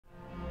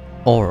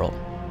Auril,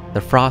 the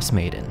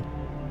Frostmaiden,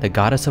 the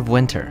goddess of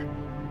winter.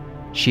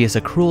 She is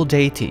a cruel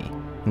deity,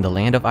 and the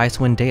land of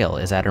Icewind Dale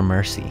is at her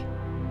mercy.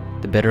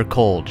 The bitter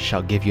cold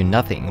shall give you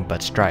nothing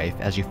but strife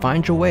as you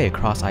find your way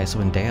across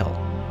Icewind Dale.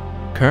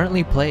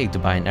 Currently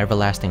plagued by an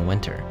everlasting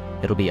winter,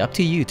 it'll be up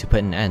to you to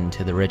put an end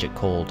to the rigid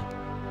cold.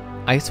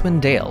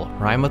 Icewind Dale,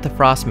 Rime of the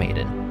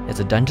Frostmaiden,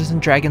 is a Dungeons &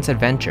 Dragons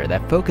adventure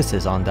that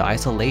focuses on the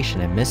isolation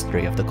and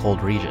mystery of the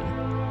cold region.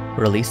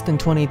 Released in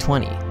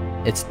 2020,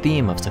 its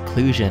theme of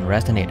seclusion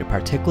resonated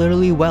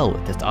particularly well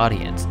with its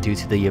audience due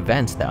to the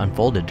events that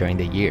unfolded during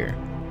the year.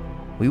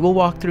 We will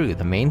walk through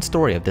the main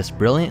story of this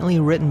brilliantly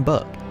written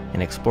book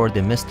and explore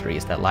the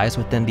mysteries that lies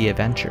within the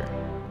adventure.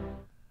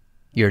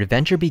 Your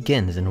adventure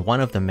begins in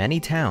one of the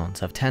many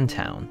towns of 10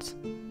 Towns.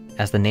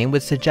 As the name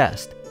would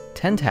suggest,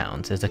 10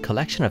 Towns is a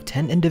collection of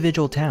 10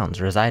 individual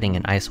towns residing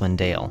in Icewind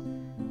Dale.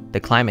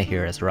 The climate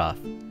here is rough.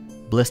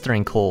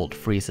 Blistering cold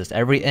freezes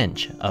every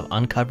inch of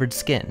uncovered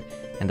skin,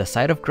 and the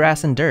sight of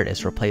grass and dirt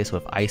is replaced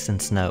with ice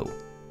and snow.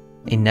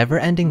 A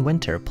never-ending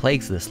winter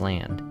plagues this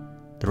land.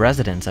 The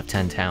residents of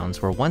 10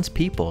 Towns were once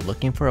people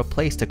looking for a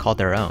place to call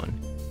their own.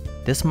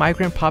 This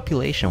migrant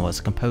population was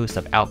composed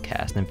of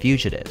outcasts and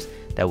fugitives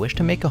that wished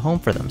to make a home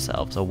for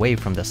themselves away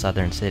from the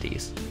southern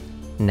cities.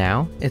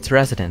 Now, its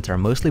residents are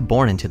mostly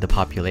born into the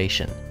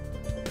population.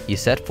 You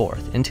set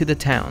forth into the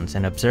towns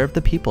and observe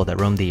the people that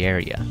roam the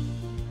area.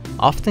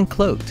 Often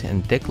cloaked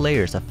in thick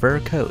layers of fur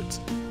coats,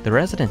 the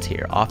residents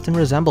here often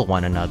resemble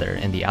one another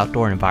in the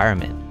outdoor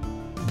environment.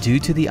 Due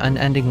to the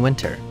unending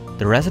winter,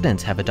 the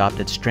residents have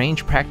adopted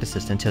strange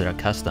practices into their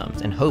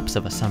customs in hopes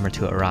of a summer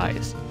to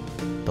arise.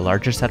 The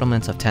larger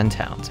settlements of 10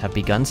 Towns have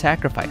begun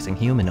sacrificing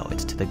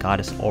humanoids to the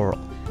goddess Auril,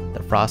 the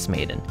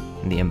Frostmaiden,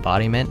 in the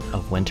embodiment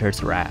of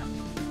winter's wrath.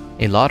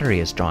 A lottery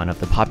is drawn of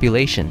the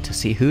population to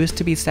see who is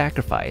to be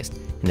sacrificed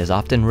and is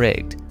often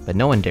rigged, but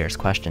no one dares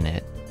question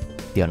it.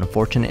 The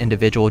unfortunate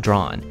individual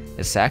drawn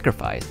is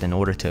sacrificed in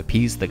order to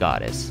appease the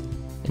goddess.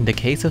 In the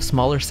case of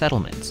smaller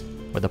settlements,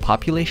 where the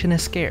population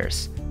is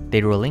scarce,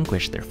 they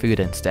relinquish their food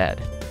instead.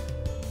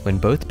 When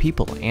both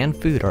people and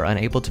food are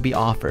unable to be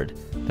offered,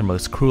 the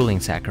most crueling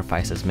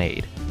sacrifice is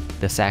made,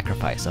 the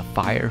sacrifice of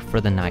fire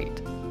for the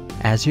night.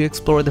 As you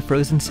explore the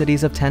frozen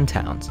cities of 10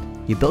 Towns,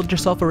 you build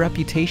yourself a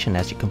reputation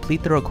as you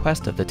complete the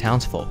request of the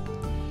townsfolk.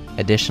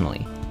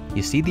 Additionally,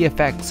 you see the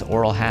effects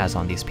Auril has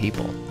on these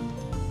people.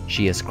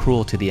 She is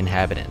cruel to the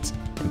inhabitants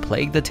and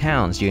plague the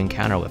towns you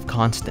encounter with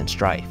constant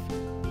strife.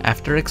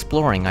 After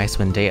exploring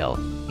Icewind Dale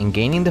and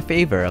gaining the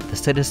favor of the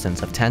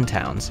citizens of 10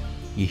 Towns,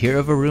 you hear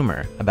of a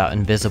rumor about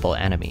invisible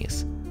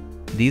enemies.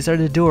 These are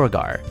the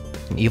Duergar,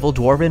 an evil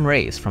dwarven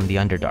race from the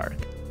Underdark.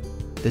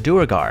 The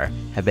Duergar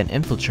have been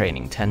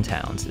infiltrating 10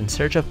 Towns in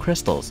search of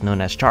crystals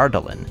known as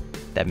Chardolin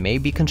that may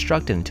be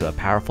constructed into a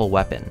powerful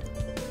weapon.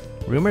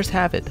 Rumors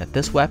have it that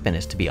this weapon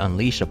is to be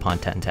unleashed upon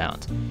 10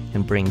 Towns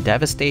and bring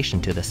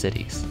devastation to the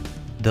cities.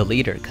 The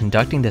leader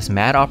conducting this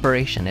mad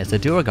operation is a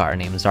Duergar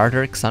named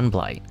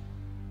Sunblight.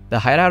 The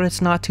hideout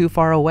is not too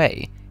far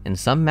away, in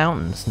some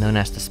mountains known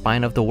as the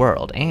Spine of the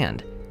World,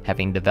 and,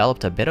 having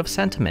developed a bit of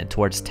sentiment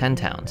towards 10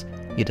 Towns,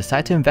 you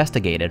decide to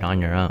investigate it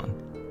on your own.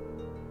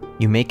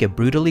 You make a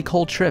brutally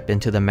cold trip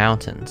into the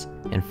mountains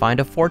and find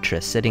a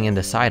fortress sitting in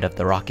the side of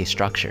the rocky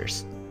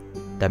structures.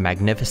 The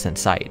magnificent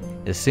sight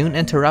is soon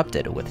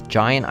interrupted with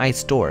giant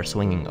ice doors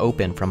swinging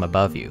open from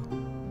above you.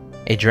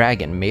 A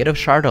dragon made of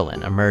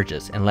Chardolin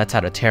emerges and lets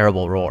out a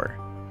terrible roar.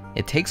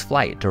 It takes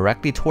flight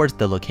directly towards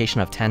the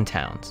location of 10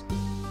 Towns.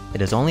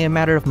 It is only a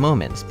matter of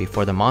moments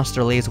before the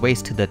monster lays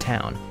waste to the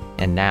town,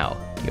 and now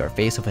you are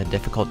faced with a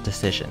difficult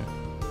decision.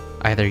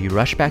 Either you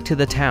rush back to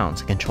the town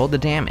to control the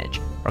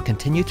damage, or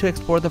continue to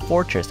explore the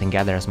fortress and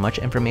gather as much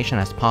information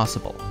as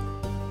possible.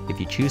 If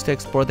you choose to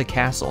explore the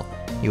castle,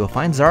 you will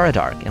find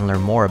Zaradark and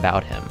learn more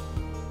about him.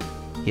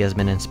 He has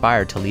been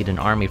inspired to lead an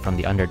army from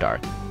the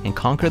Underdark and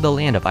conquer the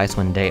land of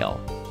Icewind Dale.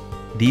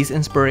 These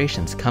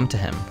inspirations come to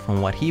him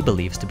from what he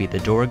believes to be the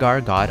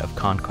Duergar god of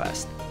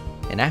conquest.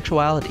 In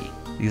actuality,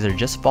 these are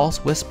just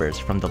false whispers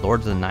from the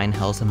Lord of the Nine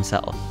Hells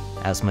himself,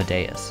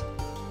 Asmodeus.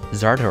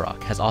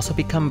 Zardarok has also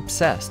become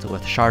obsessed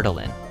with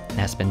Chardolin and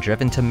has been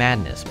driven to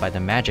madness by the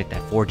magic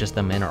that forges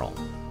the mineral.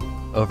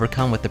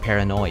 Overcome with the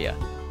paranoia,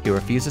 he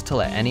refuses to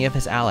let any of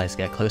his allies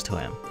get close to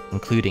him,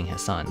 including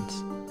his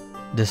sons.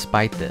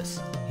 Despite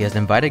this, he has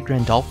invited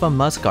Grandolpha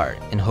Musgard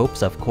in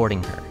hopes of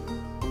courting her.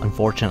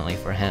 Unfortunately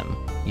for him,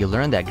 you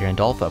learn that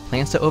Grandolpha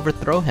plans to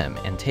overthrow him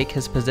and take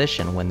his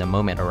position when the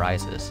moment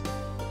arises.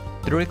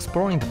 Through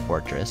exploring the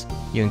fortress,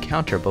 you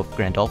encounter both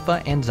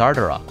Grandolpha and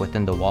Zardarok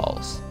within the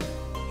walls.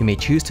 You may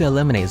choose to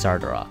eliminate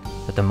Zardarok,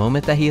 but the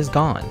moment that he is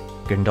gone,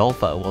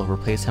 Grandolpha will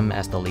replace him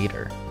as the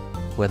leader.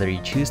 Whether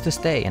you choose to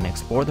stay and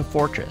explore the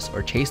fortress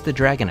or chase the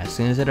dragon as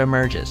soon as it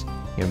emerges,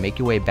 you'll make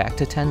your way back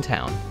to 10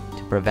 Town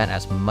to prevent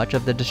as much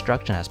of the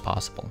destruction as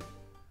possible.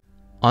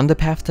 On the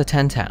path to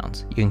 10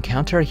 Towns, you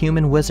encounter a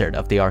human wizard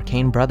of the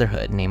Arcane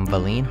Brotherhood named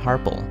Valine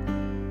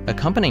Harple.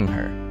 Accompanying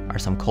her are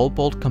some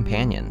kobold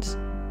companions.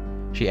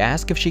 She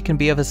asks if she can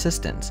be of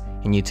assistance,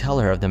 and you tell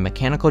her of the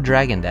mechanical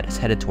dragon that is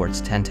headed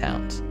towards 10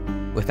 Towns.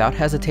 Without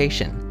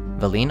hesitation,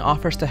 Valine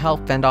offers to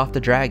help fend off the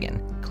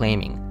dragon,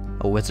 claiming,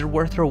 "A wizard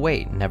worth her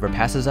weight never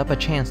passes up a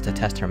chance to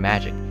test her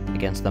magic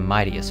against the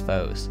mightiest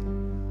foes."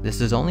 This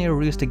is only a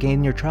ruse to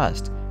gain your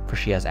trust, for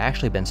she has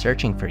actually been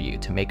searching for you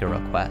to make a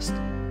request.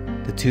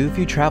 The two of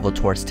you travel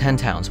towards 10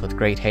 towns with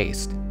great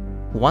haste.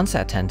 Once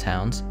at 10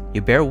 towns,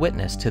 you bear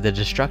witness to the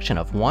destruction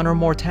of one or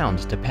more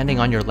towns depending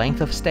on your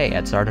length of stay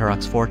at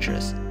Zardarok's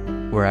fortress.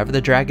 Wherever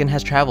the dragon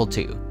has traveled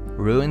to,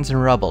 ruins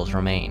and rubbles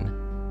remain.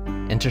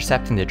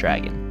 Intercepting the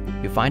dragon,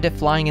 you find it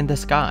flying in the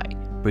sky,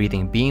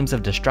 breathing beams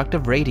of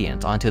destructive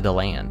radiance onto the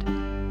land.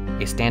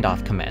 A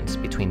standoff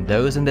commenced between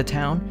those in the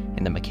town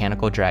and the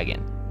mechanical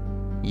dragon.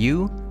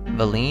 You,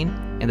 Valine,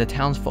 and the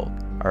townsfolk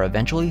are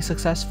eventually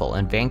successful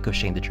in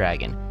vanquishing the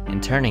dragon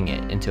and turning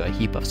it into a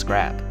heap of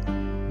scrap.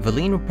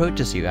 Valine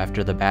approaches you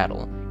after the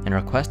battle and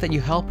requests that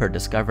you help her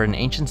discover an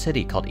ancient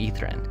city called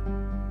Ythryn.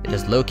 It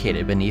is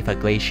located beneath a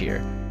glacier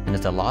and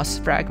is a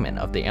lost fragment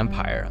of the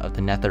empire of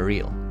the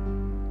Auril.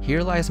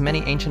 Here lies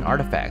many ancient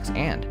artifacts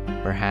and,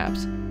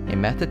 perhaps, a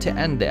method to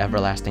end the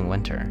everlasting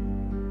winter.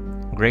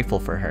 Grateful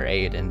for her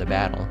aid in the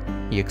battle,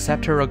 you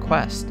accept her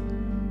request.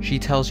 She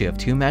tells you of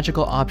two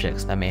magical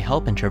objects that may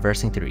help in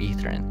traversing through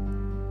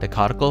Ythryn. The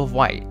Caudicle of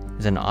White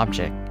is an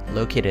object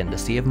located in the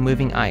sea of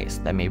moving ice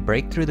that may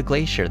break through the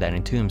glacier that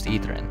entombs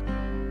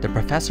Ythryn. The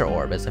Professor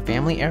Orb is a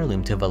family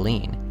heirloom to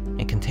Valine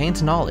and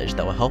contains knowledge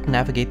that will help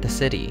navigate the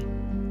city.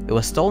 It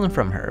was stolen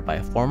from her by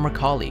a former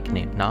colleague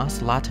named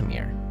Nas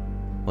Latamir.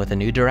 With a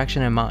new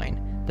direction in mind,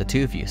 the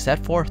two of you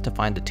set forth to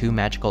find the two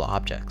magical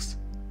objects.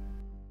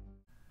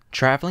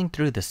 Traveling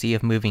through the sea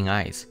of moving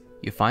ice,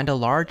 you find a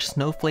large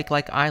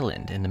snowflake-like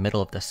island in the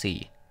middle of the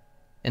sea.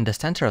 In the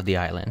center of the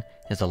island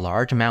is a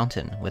large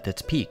mountain with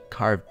its peak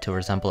carved to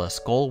resemble a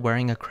skull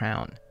wearing a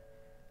crown.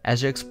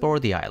 As you explore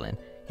the island,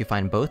 you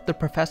find both the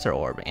Professor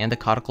Orb and the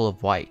Caudicle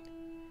of White.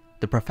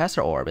 The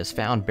Professor Orb is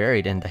found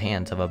buried in the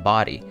hands of a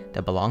body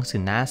that belongs to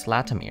Nas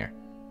Latamir.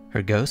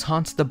 Her ghost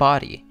haunts the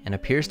body and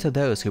appears to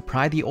those who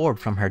pry the orb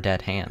from her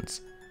dead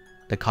hands.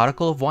 The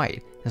Caudicle of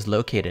White is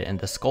located in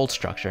the skull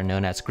structure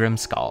known as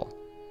Grimskull.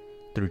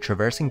 Through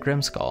traversing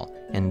Grimskull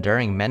and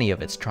enduring many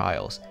of its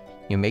trials,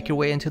 you make your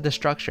way into the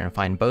structure and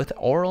find both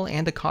Auril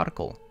and the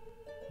Caudicle.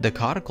 The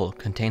Caudicle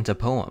contains a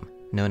poem,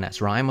 known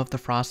as Rime of the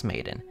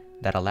Frostmaiden,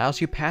 that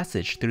allows you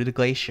passage through the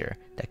glacier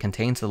that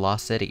contains the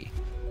lost city.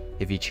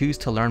 If you choose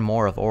to learn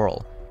more of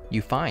Auril,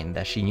 you find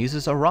that she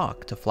uses a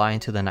rock to fly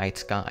into the night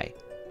sky.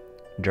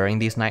 During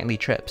these nightly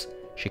trips,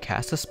 she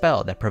casts a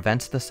spell that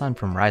prevents the sun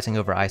from rising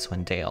over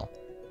Icewind Dale.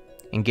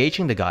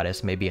 Engaging the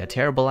goddess may be a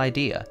terrible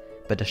idea,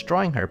 but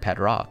destroying her pet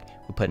rock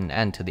will put an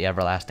end to the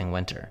everlasting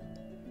winter.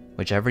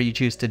 Whichever you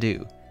choose to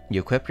do,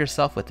 you equip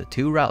yourself with the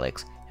two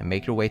relics and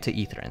make your way to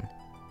Ythryn.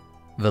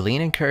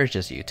 Valine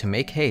encourages you to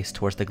make haste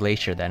towards the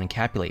glacier that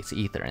encapsulates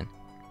Ythryn.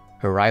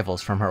 Her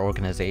rivals from her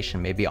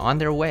organization may be on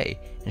their way,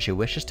 and she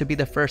wishes to be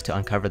the first to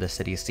uncover the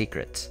city's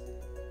secrets.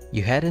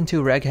 You head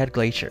into Reghead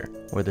Glacier,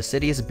 where the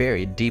city is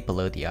buried deep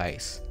below the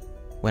ice.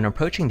 When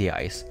approaching the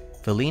ice,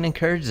 Valine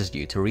encourages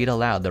you to read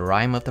aloud the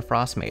Rime of the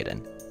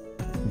Frostmaiden.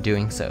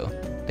 Doing so,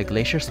 the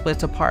glacier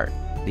splits apart,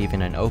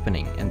 leaving an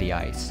opening in the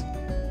ice.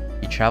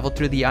 You travel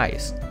through the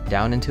ice,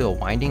 down into a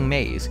winding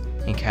maze,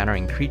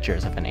 encountering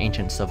creatures of an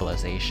ancient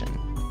civilization.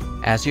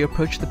 As you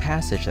approach the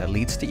passage that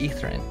leads to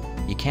Ythryn,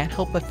 you can't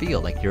help but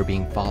feel like you're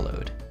being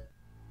followed.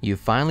 You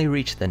finally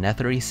reach the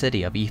Netherese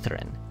city of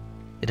Ythryn.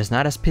 It is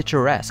not as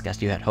picturesque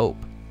as you had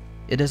hoped.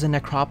 It is a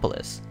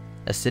necropolis,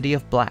 a city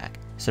of black,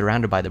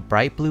 surrounded by the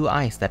bright blue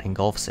ice that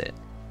engulfs it.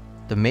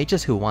 The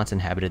mages who once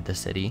inhabited the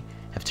city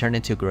have turned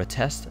into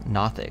grotesque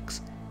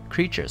Nothics,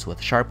 creatures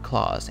with sharp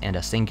claws and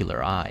a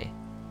singular eye.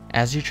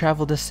 As you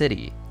travel the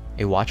city,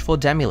 a watchful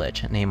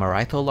demilich named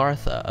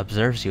Aritholartha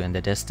observes you in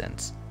the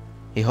distance.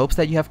 He hopes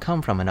that you have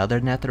come from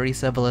another Netherese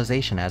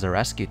civilization as a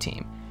rescue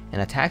team,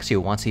 and attacks you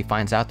once he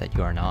finds out that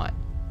you are not.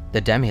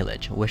 The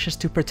demilich wishes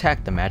to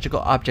protect the magical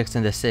objects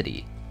in the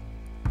city.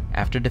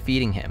 After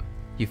defeating him,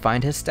 you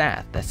find his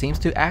staff that seems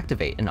to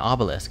activate an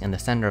obelisk in the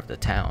center of the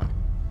town.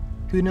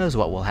 Who knows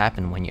what will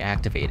happen when you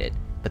activate it,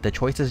 but the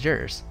choice is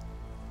yours.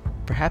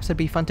 Perhaps it'd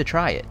be fun to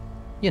try it,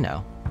 you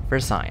know, for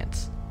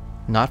science.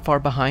 Not far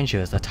behind you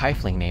is a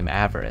tiefling named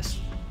Avarice.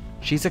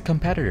 She's a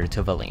competitor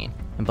to Valine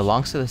and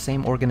belongs to the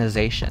same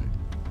organization.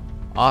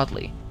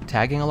 Oddly,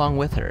 tagging along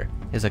with her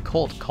is a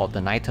cult called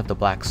the Knights of the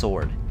Black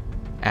Sword.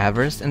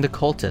 Avarice and the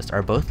cultist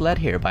are both led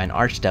here by an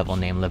archdevil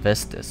named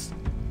Levistus.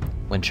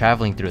 When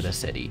traveling through the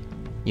city,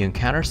 you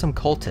encounter some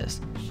cultists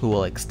who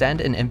will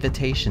extend an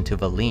invitation to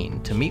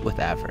Valine to meet with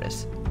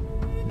Avarice.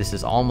 This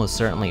is almost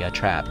certainly a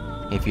trap,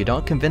 and if you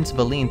don't convince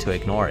Valine to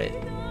ignore it,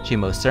 she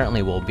most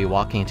certainly will be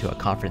walking into a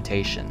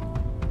confrontation.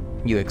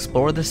 You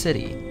explore the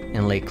city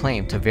and lay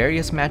claim to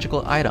various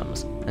magical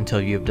items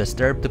until you have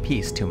disturbed the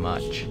peace too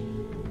much.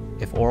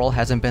 If Auril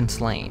hasn't been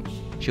slain,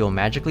 she will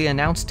magically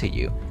announce to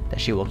you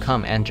that she will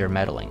come end your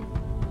meddling.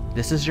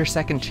 This is your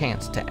second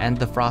chance to end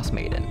the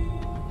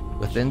Frostmaiden.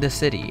 Within the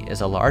city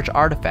is a large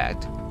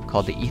artifact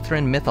called the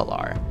Ythryn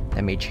Mythalar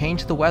that may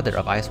change the weather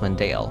of Icewind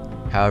Dale.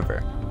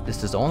 However,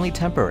 this is only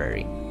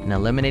temporary, and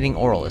eliminating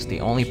Auril is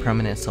the only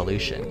permanent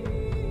solution.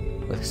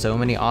 With so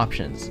many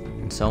options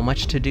and so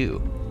much to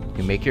do,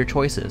 you make your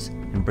choices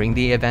and bring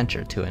the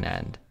adventure to an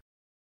end.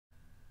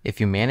 If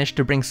you manage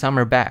to bring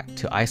summer back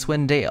to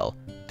Icewind Dale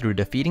through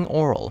defeating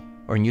Auril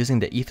or using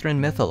the Ythryn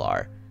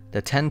Mythallar,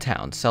 the 10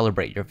 towns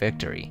celebrate your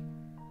victory.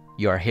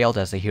 You are hailed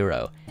as a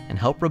hero and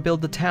help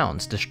rebuild the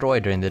towns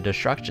destroyed during the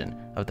destruction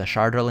of the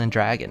Shardarlan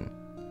dragon.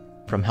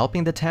 From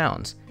helping the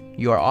towns,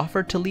 you are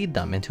offered to lead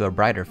them into a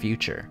brighter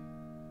future.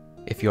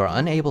 If you are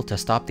unable to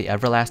stop the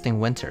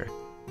everlasting winter,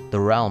 the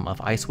realm of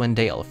Icewind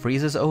Dale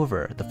freezes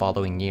over the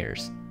following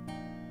years.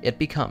 It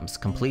becomes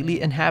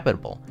completely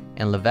inhabitable,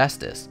 and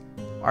Levestus,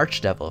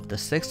 Archdevil of the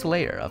 6th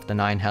layer of the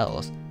 9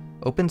 Hells,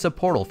 opens a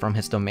portal from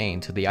his domain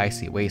to the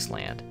icy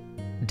wasteland.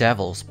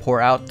 Devils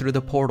pour out through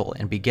the portal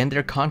and begin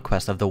their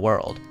conquest of the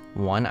world,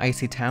 one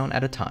icy town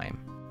at a time.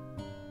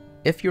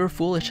 If you are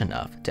foolish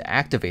enough to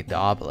activate the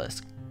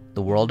obelisk,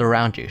 the world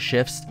around you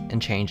shifts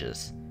and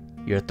changes.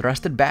 You are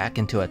thrusted back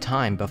into a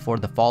time before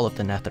the fall of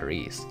the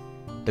Netherese.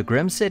 The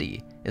grim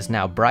city is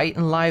now bright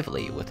and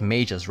lively with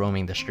mages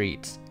roaming the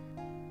streets.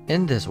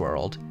 In this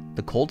world,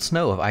 the cold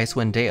snow of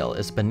Icewind Dale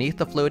is beneath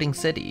the floating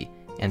city,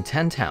 and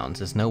 10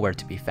 towns is nowhere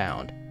to be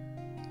found.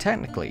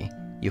 Technically,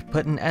 you've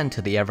put an end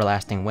to the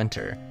everlasting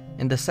winter,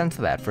 in the sense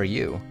that for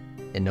you,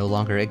 it no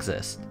longer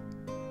exists.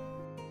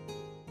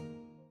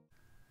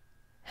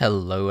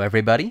 Hello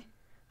everybody!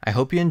 I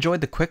hope you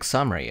enjoyed the quick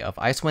summary of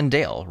Icewind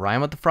Dale,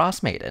 Rime of the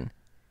Frostmaiden.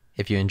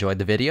 If you enjoyed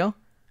the video,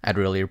 I'd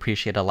really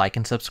appreciate a like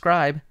and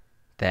subscribe.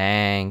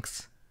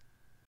 Thanks!